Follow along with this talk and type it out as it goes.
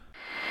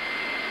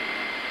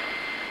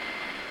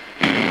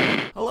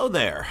Hello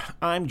there,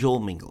 I'm Joel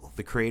Mingle,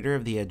 the creator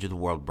of the Edge of the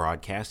World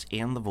broadcast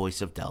and the voice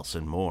of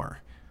Delson Moore.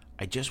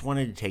 I just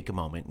wanted to take a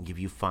moment and give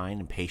you fine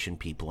and patient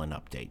people an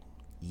update.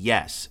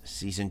 Yes,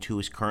 Season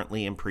 2 is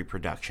currently in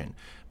pre-production.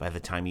 By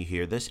the time you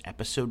hear this,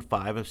 Episode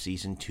 5 of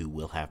Season 2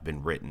 will have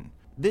been written.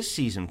 This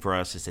season for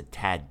us is a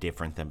tad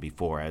different than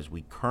before, as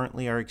we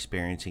currently are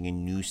experiencing a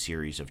new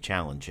series of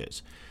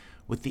challenges.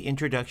 With the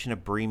introduction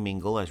of Bree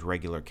Mingle as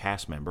regular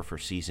cast member for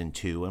Season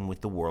 2, and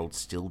with the world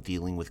still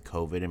dealing with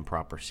COVID and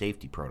proper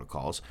safety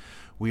protocols,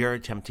 we are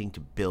attempting to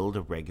build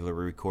a regular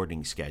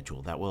recording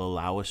schedule that will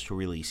allow us to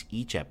release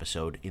each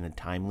episode in a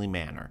timely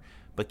manner,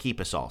 but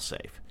keep us all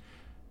safe.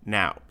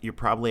 Now, you're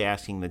probably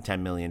asking the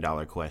 $10 million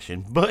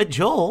question, but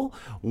Joel,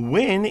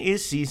 when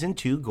is Season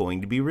 2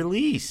 going to be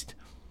released?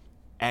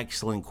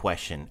 Excellent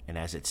question, and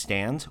as it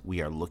stands,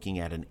 we are looking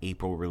at an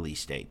April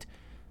release date.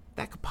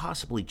 That could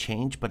possibly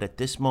change, but at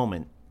this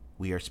moment,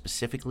 we are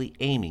specifically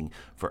aiming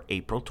for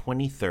April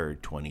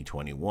 23rd,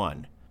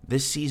 2021.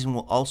 This season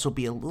will also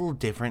be a little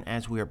different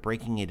as we are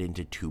breaking it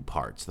into two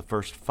parts. The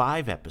first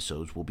 5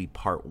 episodes will be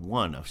part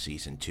 1 of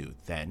Season 2.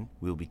 Then,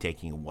 we will be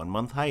taking a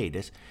 1-month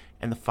hiatus,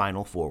 and the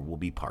final 4 will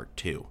be part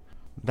 2.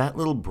 That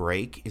little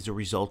break is a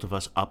result of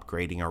us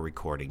upgrading our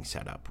recording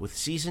setup. With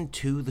Season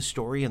 2, the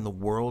story and the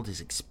world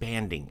is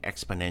expanding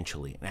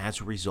exponentially, and as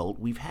a result,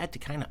 we've had to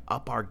kind of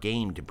up our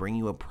game to bring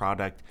you a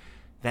product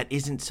that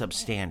isn't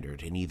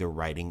substandard in either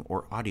writing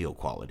or audio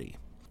quality.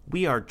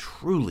 We are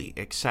truly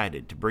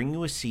excited to bring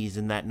you a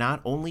season that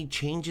not only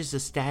changes the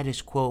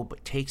status quo,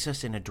 but takes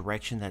us in a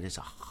direction that is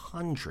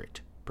 100%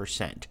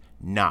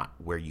 not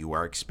where you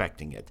are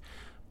expecting it,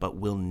 but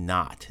will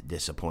not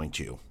disappoint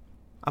you.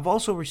 I've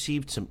also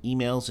received some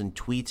emails and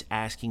tweets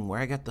asking where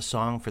I got the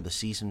song for the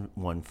Season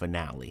 1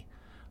 finale.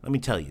 Let me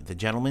tell you, the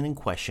gentleman in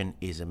question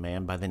is a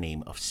man by the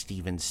name of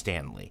Steven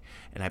Stanley,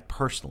 and I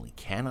personally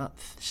cannot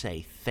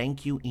say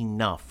thank you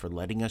enough for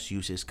letting us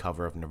use his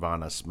cover of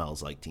Nirvana's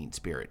Smells Like Teen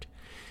Spirit.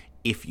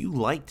 If you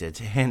liked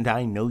it, and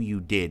I know you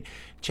did,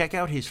 check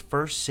out his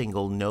first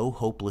single, No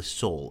Hopeless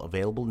Soul,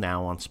 available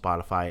now on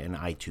Spotify and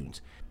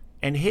iTunes.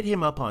 And hit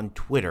him up on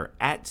Twitter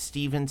at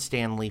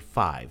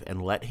StevenStanley5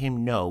 and let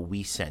him know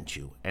we sent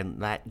you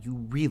and that you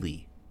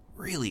really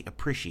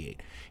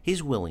appreciate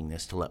his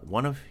willingness to let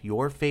one of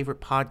your favorite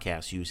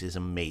podcasts use his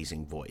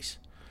amazing voice.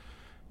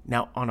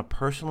 Now, on a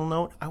personal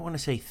note, I want to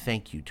say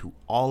thank you to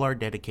all our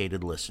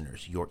dedicated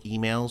listeners. Your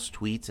emails,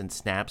 tweets, and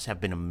snaps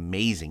have been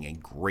amazing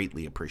and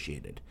greatly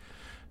appreciated.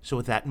 So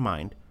with that in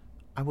mind,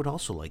 I would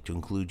also like to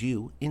include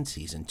you in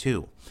Season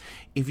 2.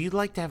 If you'd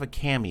like to have a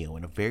cameo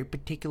in a very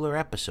particular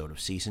episode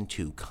of Season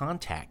 2,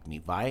 contact me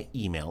via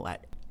email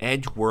at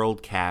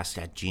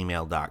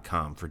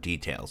edgeworldcast@gmail.com for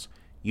details.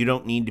 You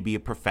don't need to be a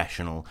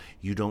professional.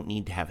 You don't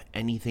need to have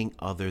anything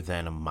other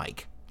than a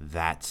mic.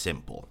 That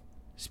simple.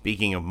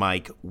 Speaking of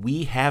Mike,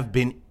 we have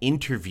been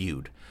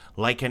interviewed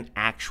like an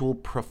actual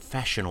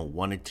professional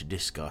wanted to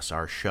discuss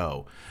our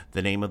show.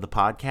 The name of the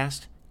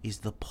podcast is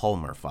The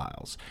Palmer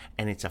Files,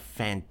 and it's a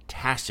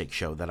fantastic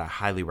show that I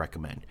highly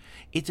recommend.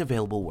 It's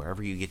available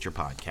wherever you get your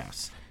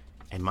podcasts,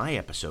 and my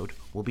episode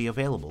will be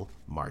available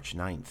March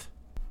 9th.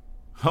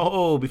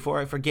 Oh, before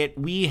I forget,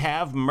 we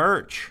have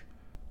merch.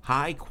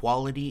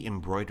 High-quality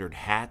embroidered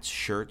hats,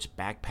 shirts,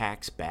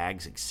 backpacks,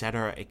 bags,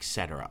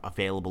 etc.,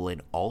 available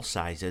in all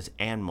sizes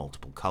and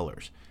multiple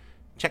colors.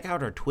 Check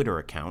out our Twitter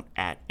account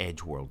at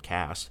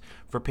EdgeWorldCast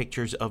for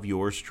pictures of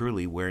yours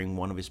truly wearing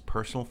one of his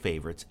personal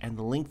favorites, and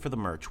the link for the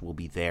merch will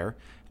be there,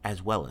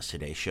 as well as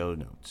today's show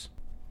notes.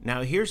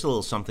 Now, here's a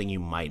little something you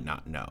might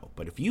not know,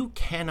 but if you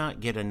cannot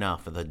get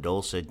enough of the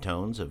dulcet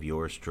tones of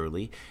yours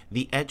truly,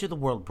 the Edge of the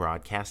World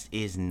broadcast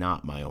is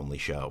not my only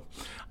show.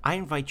 I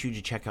invite you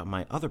to check out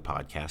my other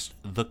podcast,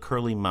 The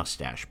Curly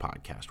Mustache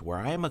Podcast, where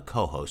I am a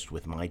co-host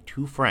with my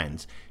 2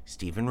 friends,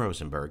 Steven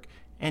Rosenberg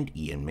and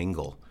Ian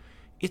Mingle.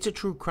 It's a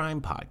true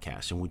crime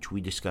podcast in which we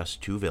discuss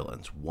 2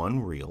 villains, one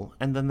real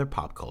and then their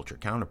pop culture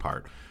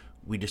counterpart.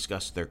 We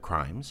discuss their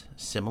crimes,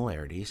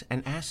 similarities,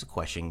 and ask the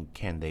question,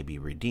 can they be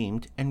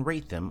redeemed, and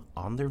rate them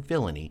on their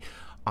villainy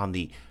on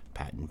the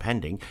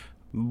patent-pending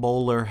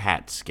bowler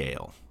hat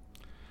scale.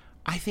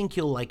 I think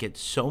you'll like it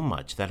so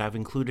much that I've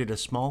included a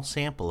small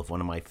sample of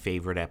one of my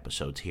favorite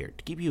episodes here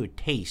to give you a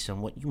taste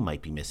on what you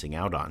might be missing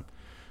out on.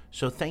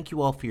 So thank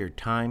you all for your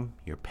time,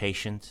 your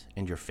patience,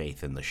 and your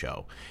faith in the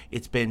show.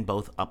 It's been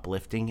both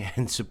uplifting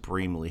and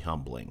supremely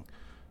humbling.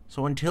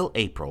 So until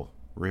April,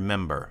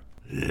 remember,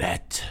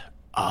 let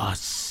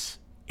us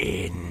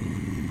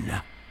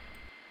in.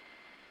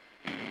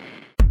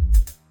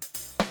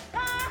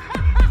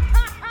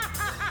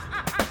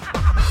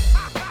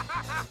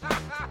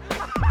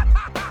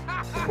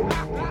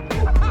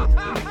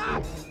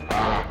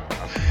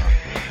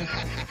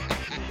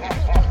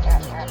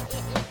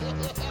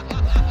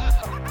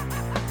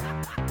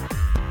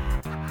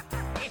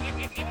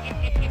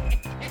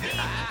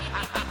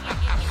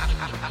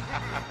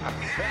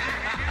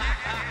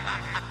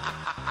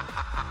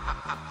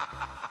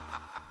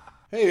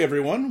 Hey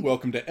everyone,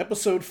 welcome to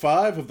episode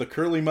 5 of the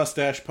Curly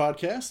Mustache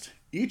Podcast.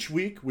 Each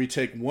week we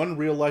take one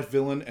real-life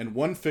villain and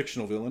one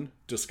fictional villain,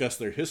 discuss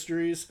their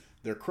histories,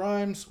 their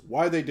crimes,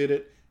 why they did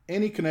it,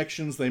 any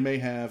connections they may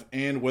have,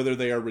 and whether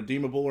they are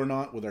redeemable or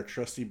not with our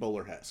trusty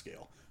bowler hat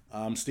scale.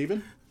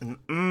 Steven?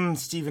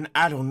 Steven,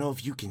 I don't know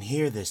if you can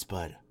hear this,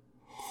 but...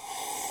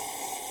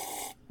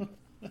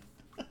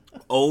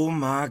 Oh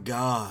my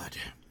God.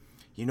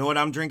 You know what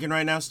I'm drinking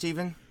right now,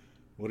 Steven?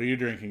 What are you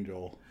drinking,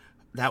 Joel?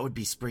 That would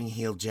be Spring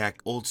Heeled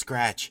Jack Old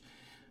Scratch.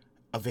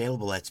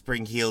 Available at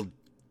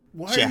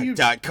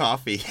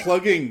springheeledjack.coffee.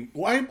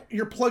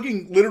 You're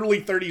plugging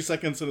literally 30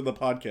 seconds into the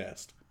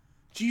podcast.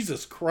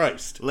 Jesus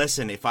Christ.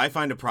 Listen, if I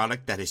find a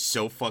product that is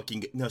so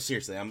fucking good... No,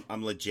 seriously,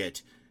 I'm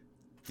legit.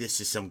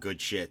 This is some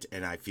good shit,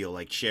 and I feel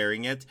like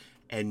sharing it,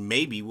 and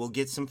maybe we'll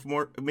get some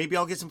more... Maybe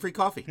I'll get some free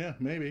coffee. Yeah,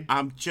 maybe.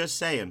 I'm just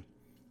saying.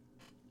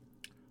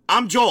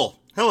 I'm Joel.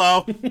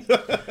 Hello.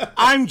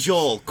 I'm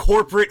Joel,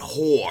 corporate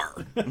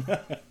whore.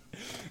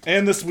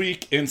 And this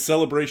week, in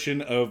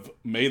celebration of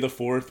May the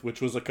 4th,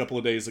 which was a couple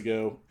of days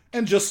ago,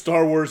 and just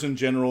Star Wars in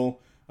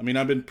general, I mean,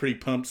 I've been pretty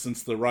pumped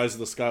since the Rise of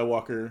the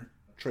Skywalker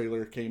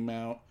trailer came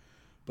out.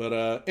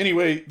 But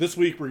anyway, this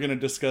week we're going to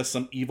discuss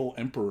some evil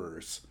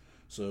emperors.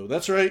 So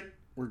that's right,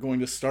 we're going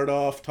to start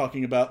off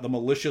talking about the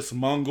malicious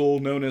Mongol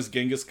known as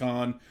Genghis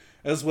Khan,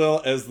 as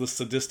well as the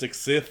sadistic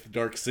Sith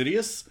Darth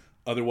Sidious,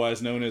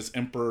 otherwise known as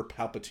Emperor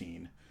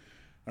Palpatine.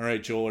 All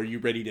right, Joel, are you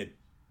ready to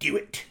do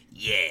it?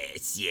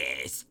 Yes,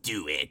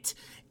 do it.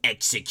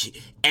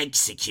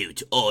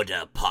 Execute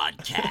order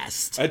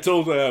podcast. I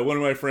told one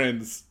of my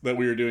friends that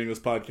we were doing this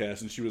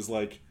podcast, and she was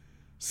like,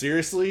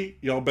 seriously?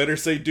 Y'all better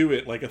say do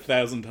it like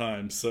 1,000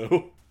 times,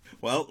 so...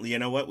 Well, you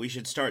know what? We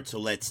should start, so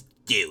let's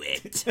do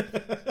it.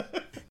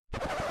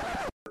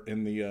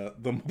 In the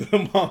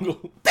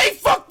Mongol... They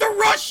fuck the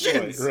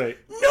Russians! Right.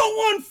 No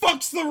one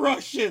fucks the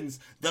Russians!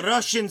 The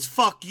Russians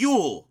fuck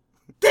you!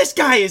 This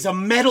guy is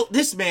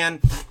this man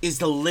is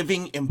the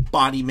living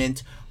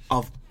embodiment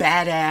of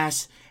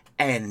badass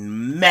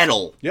and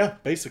metal. Yeah,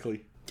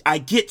 basically. I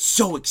get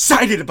so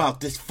excited about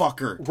this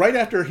fucker. Right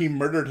after he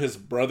murdered his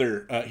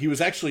brother, he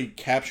was actually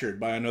captured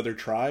by another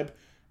tribe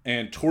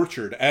and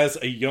tortured as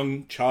a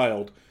young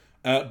child.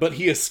 But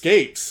he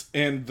escapes,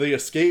 and the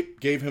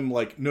escape gave him,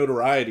 like,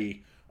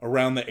 notoriety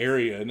around the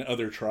area and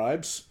other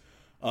tribes.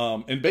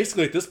 And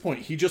basically at this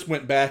point, he just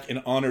went back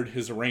and honored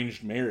his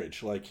arranged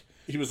marriage. Like,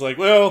 he was like,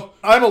 well,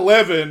 I'm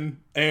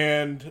 11,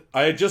 and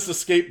I had just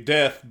escaped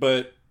death,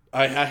 but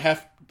I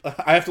have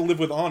to live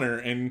with honor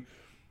and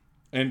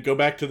go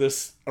back to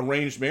this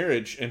arranged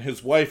marriage. And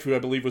his wife, who I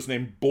believe was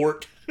named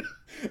Bort,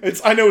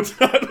 I know it's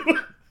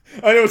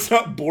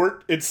not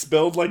Bort. It's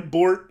spelled like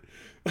Bort,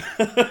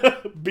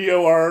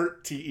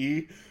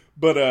 Borte.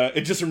 But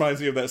it just reminds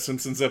me of that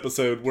Simpsons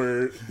episode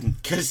where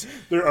because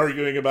they're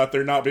arguing about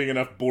there not being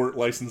enough Bort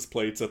license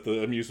plates at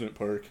the amusement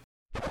park.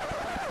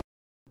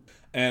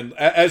 And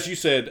as you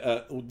said,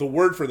 the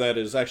word for that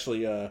is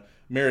actually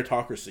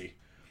meritocracy.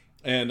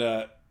 And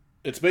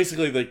it's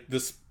basically like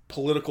this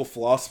political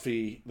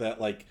philosophy that,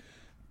 like,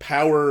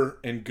 power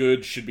and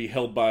good should be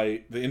held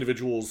by the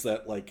individuals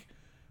that, like,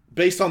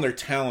 based on their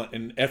talent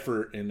and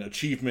effort and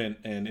achievement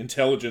and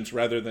intelligence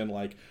rather than,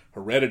 like,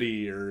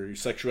 heredity or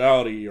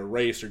sexuality or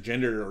race or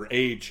gender or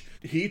age.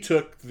 He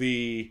took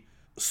the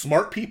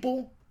smart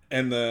people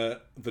and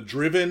the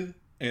driven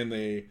and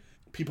the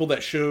people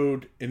that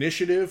showed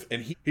initiative,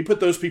 and he put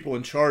those people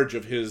in charge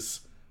of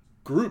his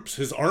groups,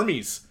 his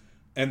armies.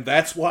 And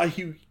that's why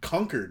he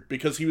conquered,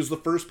 because he was the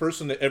first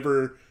person to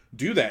ever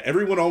do that.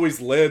 Everyone always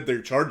led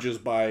their charges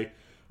by,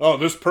 oh,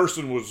 this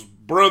person was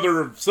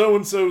brother of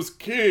so-and-so's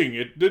king.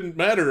 It didn't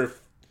matter if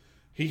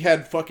he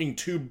had fucking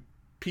 2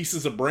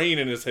 pieces of brain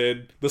in his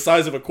head the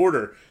size of a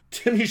quarter.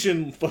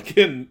 Temujin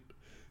fucking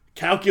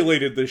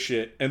calculated this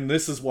shit, and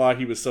this is why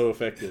he was so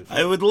effective.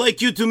 I would like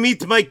you to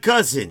meet my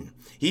cousin.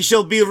 He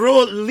shall be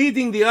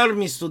leading the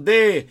armies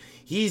today.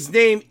 His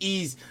name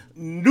is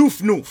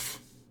Nuf.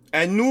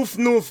 And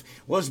Nuf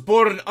was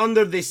born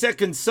under the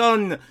second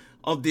son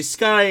of the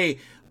sky,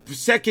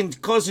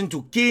 second cousin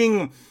to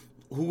king,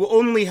 who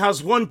only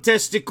has 1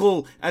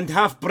 testicle and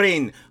half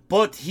brain,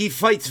 but he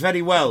fights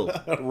very well.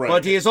 Right.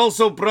 But he is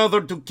also brother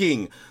to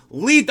king.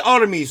 Lead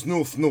armies,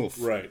 Nuf.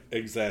 Right,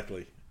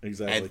 exactly.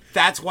 And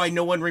that's why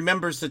no one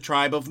remembers the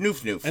tribe of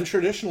Nuf. And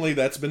traditionally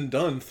that's been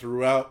done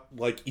throughout,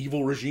 like,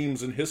 evil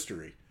regimes in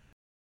history.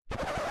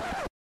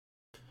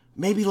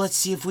 Maybe let's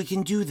see if we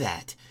can do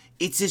that.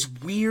 It's this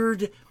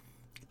weird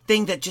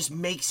thing that just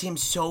makes him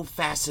so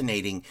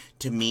fascinating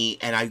to me,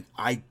 and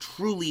I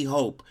truly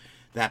hope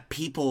that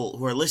people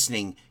who are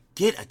listening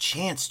get a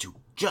chance to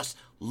just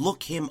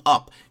look him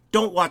up.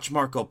 Don't watch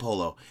Marco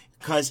Polo,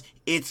 because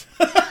it's...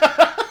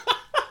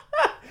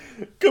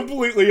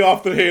 Completely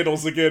off the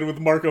handles again with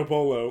Marco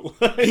Polo.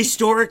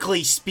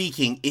 Historically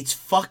speaking, it's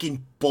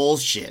fucking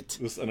bullshit.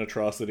 It's an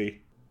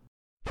atrocity.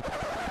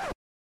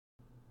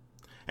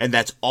 And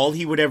that's all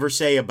he would ever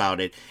say about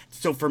it.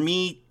 So for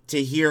me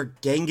to hear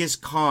Genghis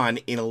Khan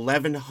in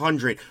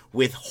 1100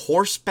 with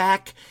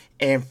horseback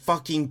and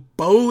fucking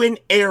bow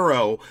and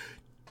arrow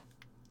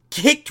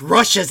kicked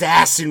Russia's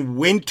ass in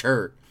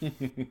winter.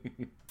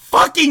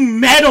 Fucking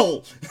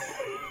metal!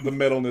 The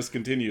metalness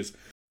continues.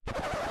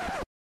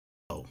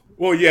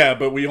 Well, yeah,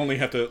 but we only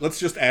have to... Let's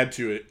just add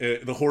to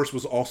it. The horse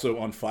was also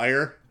on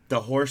fire. The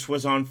horse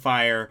was on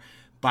fire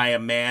by a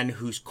man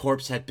whose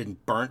corpse had been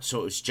burnt, so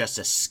it was just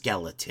a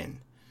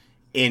skeleton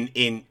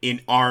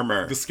in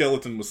armor. The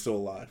skeleton was still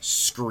alive.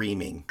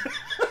 Screaming.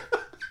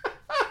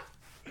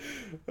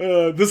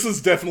 This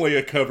is definitely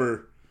a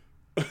cover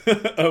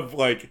of,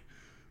 like,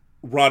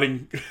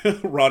 Rotting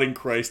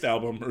Christ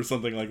album or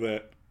something like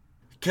that.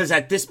 Because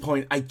at this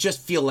point, I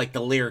just feel like the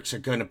lyrics are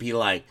going to be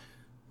like,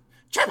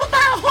 "Trample by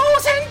a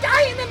horse and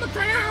dying in the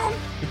ground.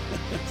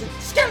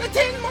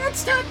 Skeleton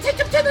monster, take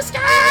him to the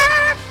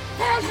sky.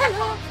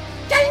 Valhalla,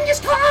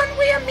 Genghis Khan,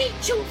 we'll meet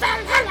you,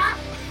 Valhalla.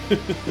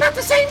 Not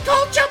the same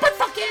culture, but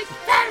fuck it,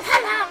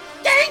 Valhalla,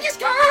 Genghis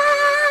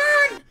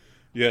Khan."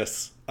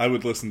 Yes, I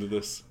would listen to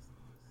this.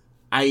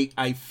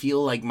 I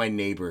feel like my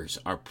neighbors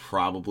are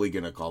probably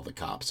going to call the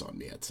cops on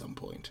me at some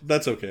point.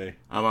 That's okay.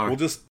 We'll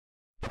just...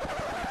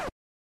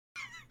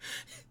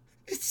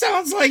 It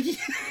sounds like... It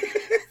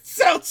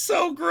sounds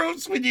so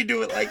gross when you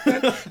do it like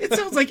that. It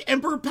sounds like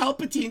Emperor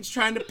Palpatine's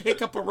trying to pick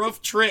up a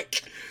rough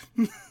trick.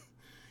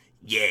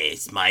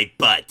 Yes, my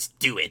butt.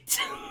 Do it.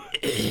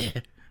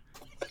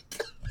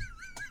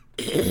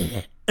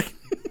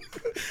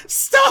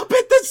 Stop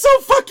it! That's so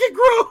fucking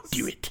gross!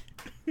 Do it.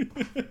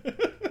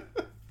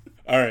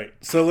 Alright,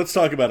 so let's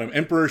talk about him.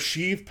 Emperor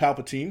Sheev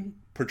Palpatine,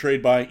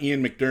 portrayed by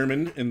Ian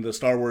McDiarmid in the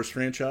Star Wars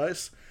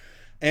franchise.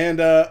 And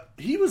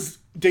he was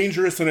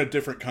dangerous in a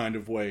different kind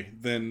of way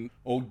than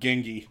old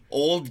Gengi.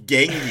 Old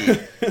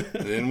Gengi.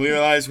 Then we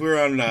realized we were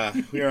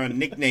on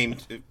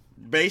nicknamed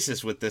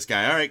basis with this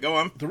guy. All right, go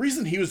on. The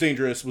reason he was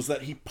dangerous was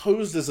that he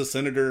posed as a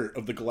senator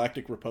of the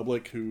Galactic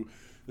Republic, who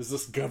is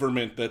this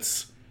government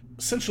that's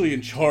essentially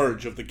in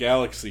charge of the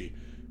galaxy.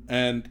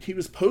 And he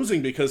was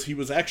posing because he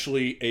was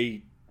actually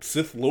a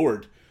Sith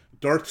Lord,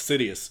 Darth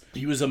Sidious.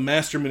 He was a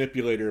master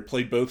manipulator,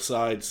 played both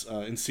sides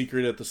in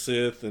secret at the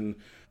Sith, and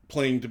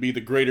playing to be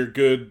the greater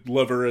good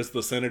lover as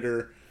the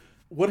senator.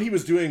 What he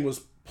was doing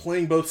was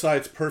playing both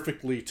sides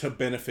perfectly to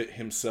benefit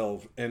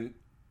himself and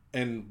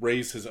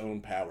raise his own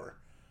power.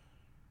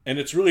 And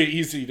it's really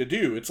easy to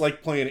do. It's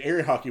like playing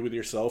air hockey with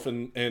yourself,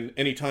 and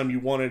anytime you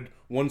wanted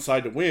one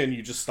side to win,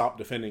 you just stopped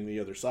defending the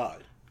other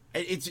side.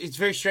 It's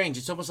very strange.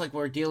 It's almost like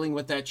we're dealing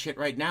with that shit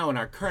right now in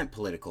our current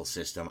political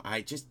system.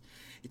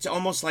 It's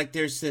almost like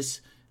there's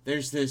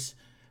this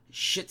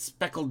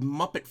shit-speckled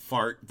Muppet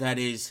fart that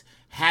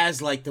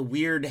has like the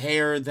weird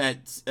hair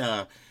that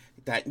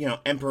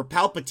Emperor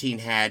Palpatine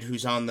had,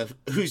 who's on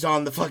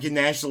the fucking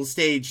national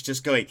stage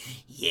just going,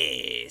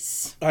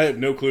 yes. I have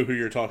no clue who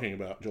you're talking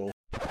about, Joel.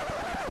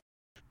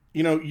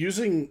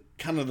 Using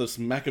kind of this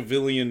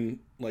Machiavellian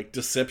like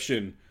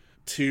deception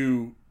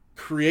to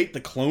create the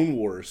Clone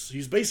Wars.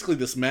 He's basically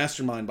this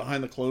mastermind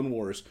behind the Clone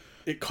Wars.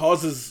 It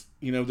causes,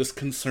 this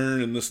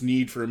concern and this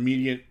need for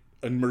immediate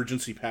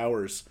emergency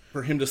powers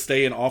for him to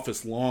stay in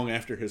office long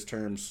after his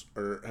terms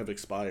have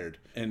expired.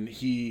 And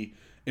he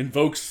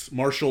invokes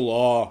martial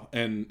law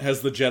and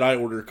has the Jedi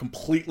Order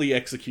completely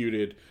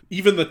executed.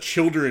 Even the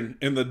children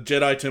in the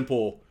Jedi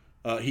Temple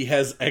he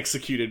has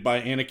executed by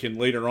Anakin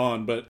later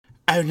on, but...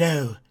 Oh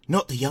no,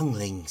 not the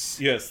younglings.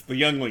 Yes, the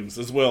younglings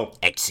as well.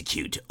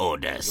 Execute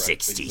Order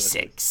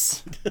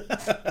 66.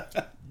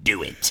 Exactly.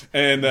 Do it.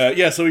 And,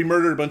 so he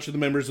murdered a bunch of the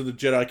members of the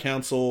Jedi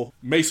Council.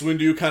 Mace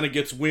Windu kind of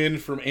gets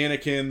wind from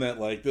Anakin that,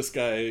 like, this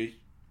guy,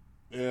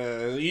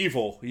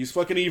 evil. He's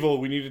fucking evil.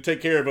 We need to take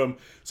care of him.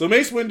 So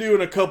Mace Windu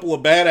and a couple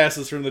of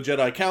badasses from the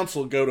Jedi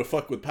Council go to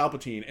fuck with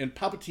Palpatine. And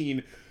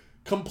Palpatine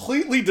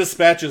completely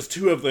dispatches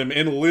two of them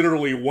in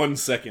literally 1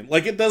 second.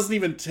 Like, it doesn't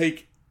even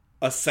take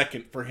a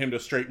second for him to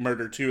straight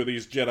murder two of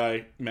these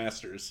Jedi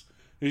Masters.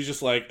 He's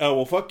just like, oh,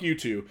 well, fuck you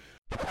two.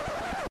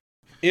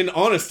 In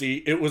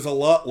honesty, it was a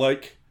lot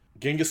like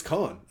Genghis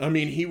Khan. I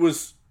mean,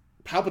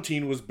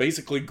 Palpatine was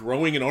basically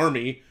growing an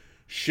army,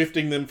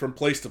 shifting them from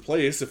place to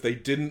place. If they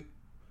didn't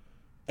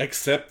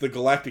accept the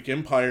Galactic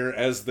Empire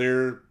as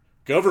their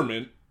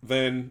government,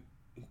 then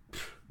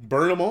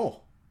burn them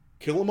all.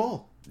 Kill them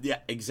all. Yeah,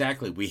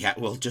 exactly.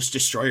 We'll just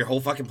destroy your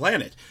whole fucking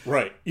planet.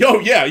 Right. Oh,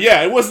 yeah.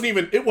 It wasn't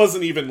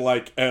even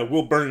like,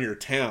 we'll burn your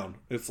town.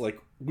 It's like,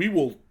 we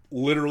will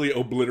literally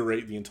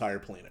obliterate the entire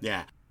planet.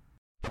 Yeah.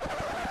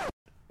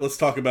 Let's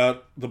talk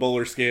about the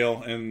Bowler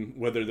scale and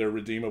whether they're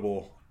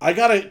redeemable. I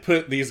gotta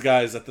put these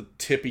guys at the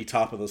tippy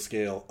top of the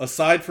scale.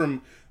 Aside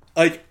from,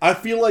 like, I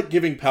feel like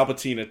giving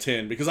Palpatine a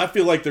 10, because I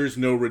feel like there's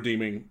no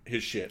redeeming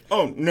his shit.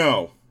 Oh,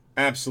 no.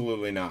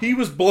 Absolutely not. He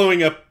was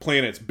blowing up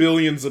planets.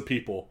 Billions of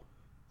people.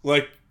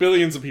 Like,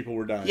 billions of people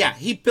were dying. Yeah,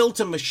 he built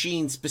a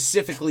machine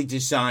specifically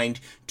designed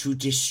to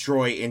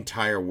destroy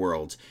entire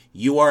worlds.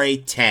 You are a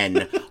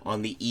 10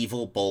 on the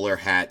evil bowler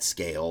hat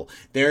scale.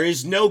 There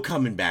is no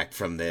coming back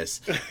from this.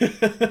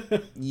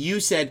 You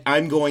said,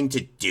 I'm going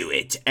to do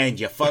it, and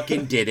you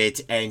fucking did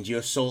it, and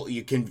you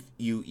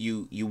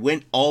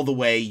went all the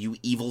way, you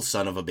evil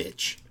son of a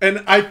bitch.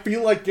 And I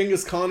feel like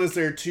Genghis Khan is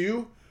there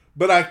too,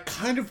 but I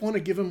kind of want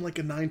to give him like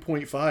a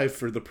 9.5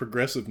 for the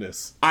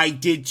progressiveness. I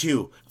did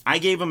too. I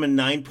gave him a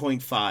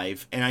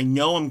 9.5, and I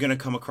know I'm going to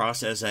come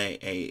across as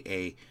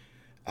a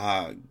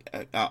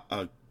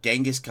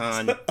Genghis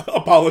Khan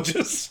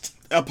apologist,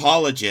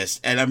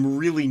 and I'm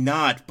really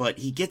not, but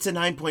he gets a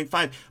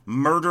 9.5.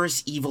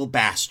 Murderous, evil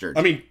bastard.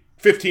 I mean,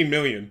 15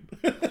 million.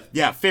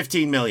 Yeah,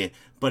 15 million.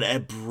 But a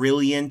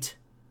brilliant...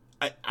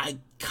 I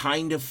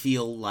kind of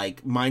feel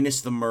like, minus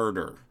the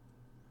murder,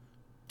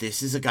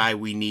 this is a guy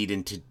we need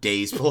in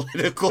today's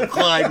political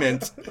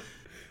climate.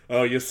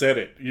 Oh, you said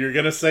it. You're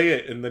going to say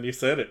it, and then you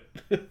said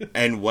it.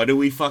 And what do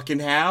we fucking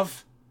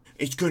have?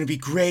 It's going to be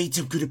great.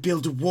 I'm going to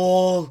build a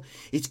wall.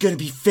 It's going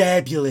to be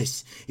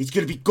fabulous. It's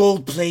going to be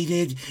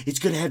gold-plated. It's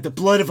going to have the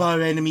blood of our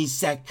enemies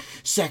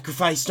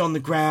sacrificed on the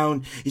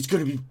ground. It's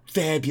going to be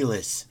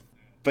fabulous.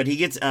 But he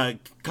gets,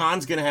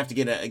 Khan's going to have to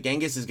get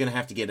Genghis is going to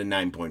have to get a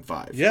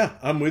 9.5. Yeah,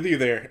 I'm with you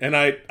there. And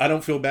I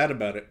don't feel bad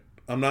about it.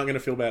 I'm not going to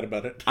feel bad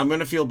about it. I'm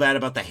going to feel bad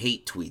about the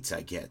hate tweets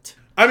I get.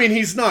 I mean,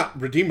 he's not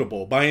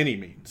redeemable by any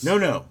means.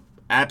 No.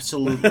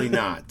 Absolutely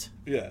not.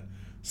 Yeah.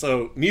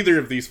 So neither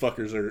of these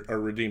fuckers are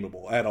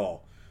redeemable at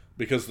all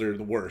because they're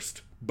the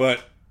worst.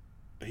 But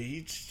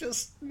he's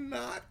just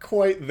not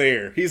quite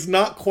there. He's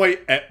not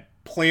quite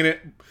at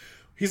planet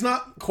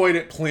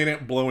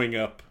blowing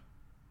up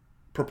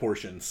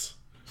proportions.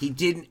 He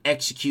didn't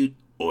execute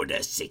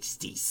Order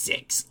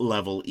 66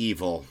 level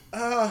evil.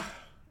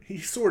 He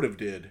sort of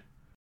did.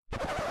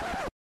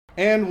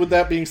 And with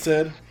that being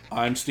said,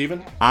 I'm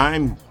Steven.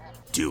 I'm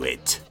Do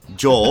It.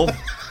 Joel.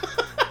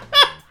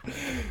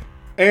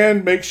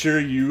 And make sure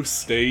you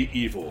stay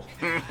evil.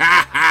 Do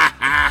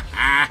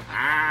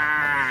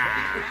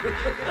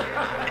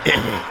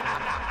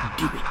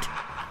it.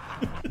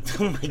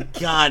 Oh my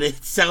god,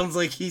 it sounds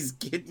like he's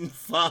getting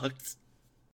fucked.